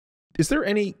Is there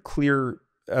any clear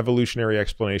evolutionary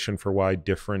explanation for why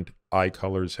different eye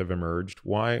colors have emerged?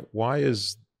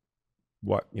 What's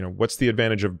the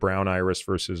advantage of brown iris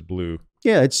versus blue?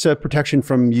 Yeah, it's protection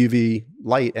from UV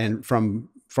light and from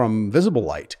visible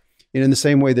light. And in the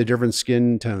same way, the different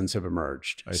skin tones have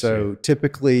emerged. So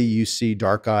typically you see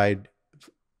dark-eyed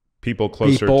people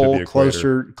closer to the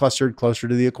equator. clustered closer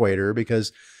to the equator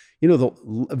because, the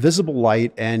visible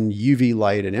light and UV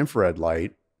light and infrared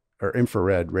light or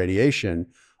infrared radiation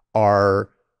are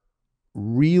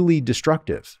really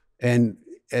destructive. And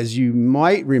as you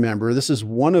might remember, this is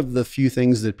one of the few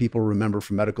things that people remember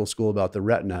from medical school about the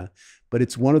retina, but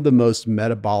it's one of the most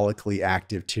metabolically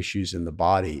active tissues in the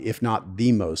body, if not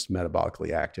the most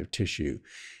metabolically active tissue.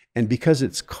 And because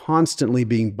it's constantly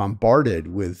being bombarded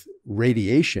with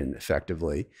radiation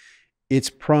effectively,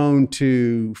 it's prone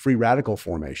to free radical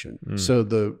formation.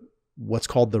 So what's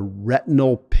called the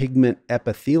retinal pigment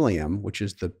epithelium, which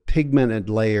is the pigmented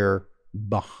layer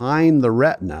behind the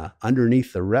retina,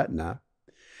 underneath the retina,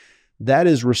 that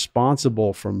is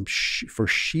responsible for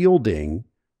shielding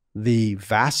the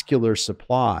vascular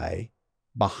supply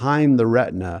behind the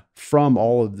retina from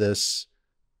all of this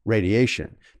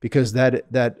radiation, because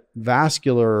that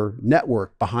vascular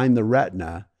network behind the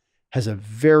retina has a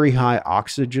very high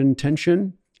oxygen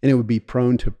tension, and it would be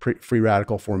prone to free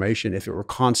radical formation if it were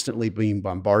constantly being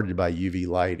bombarded by UV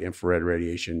light, infrared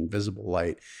radiation, visible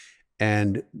light.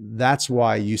 And that's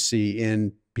why you see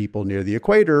in people near the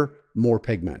equator more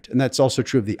pigment. And that's also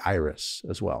true of the iris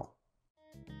as well.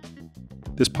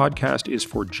 This podcast is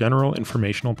for general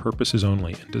informational purposes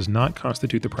only and does not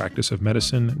constitute the practice of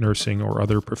medicine, nursing, or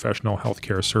other professional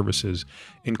healthcare services,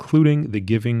 including the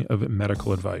giving of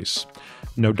medical advice.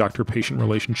 No doctor-patient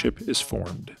relationship is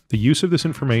formed. The use of this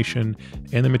information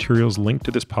and the materials linked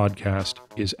to this podcast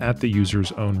is at the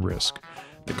user's own risk.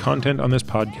 The content on this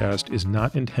podcast is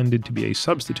not intended to be a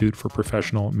substitute for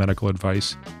professional medical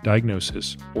advice,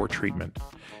 diagnosis, or treatment.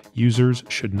 Users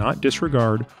should not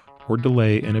disregard or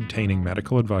delay in obtaining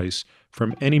medical advice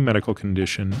from any medical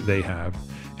condition they have,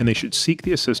 and they should seek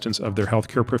the assistance of their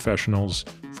healthcare professionals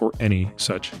for any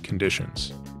such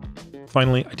conditions.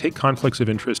 Finally, I take conflicts of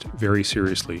interest very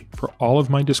seriously. For all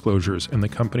of my disclosures and the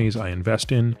companies I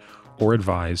invest in or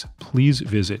advise, please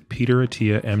visit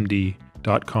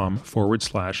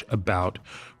peterattiamd.com/about,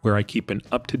 where I keep an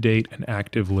up-to-date and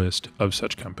active list of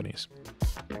such companies.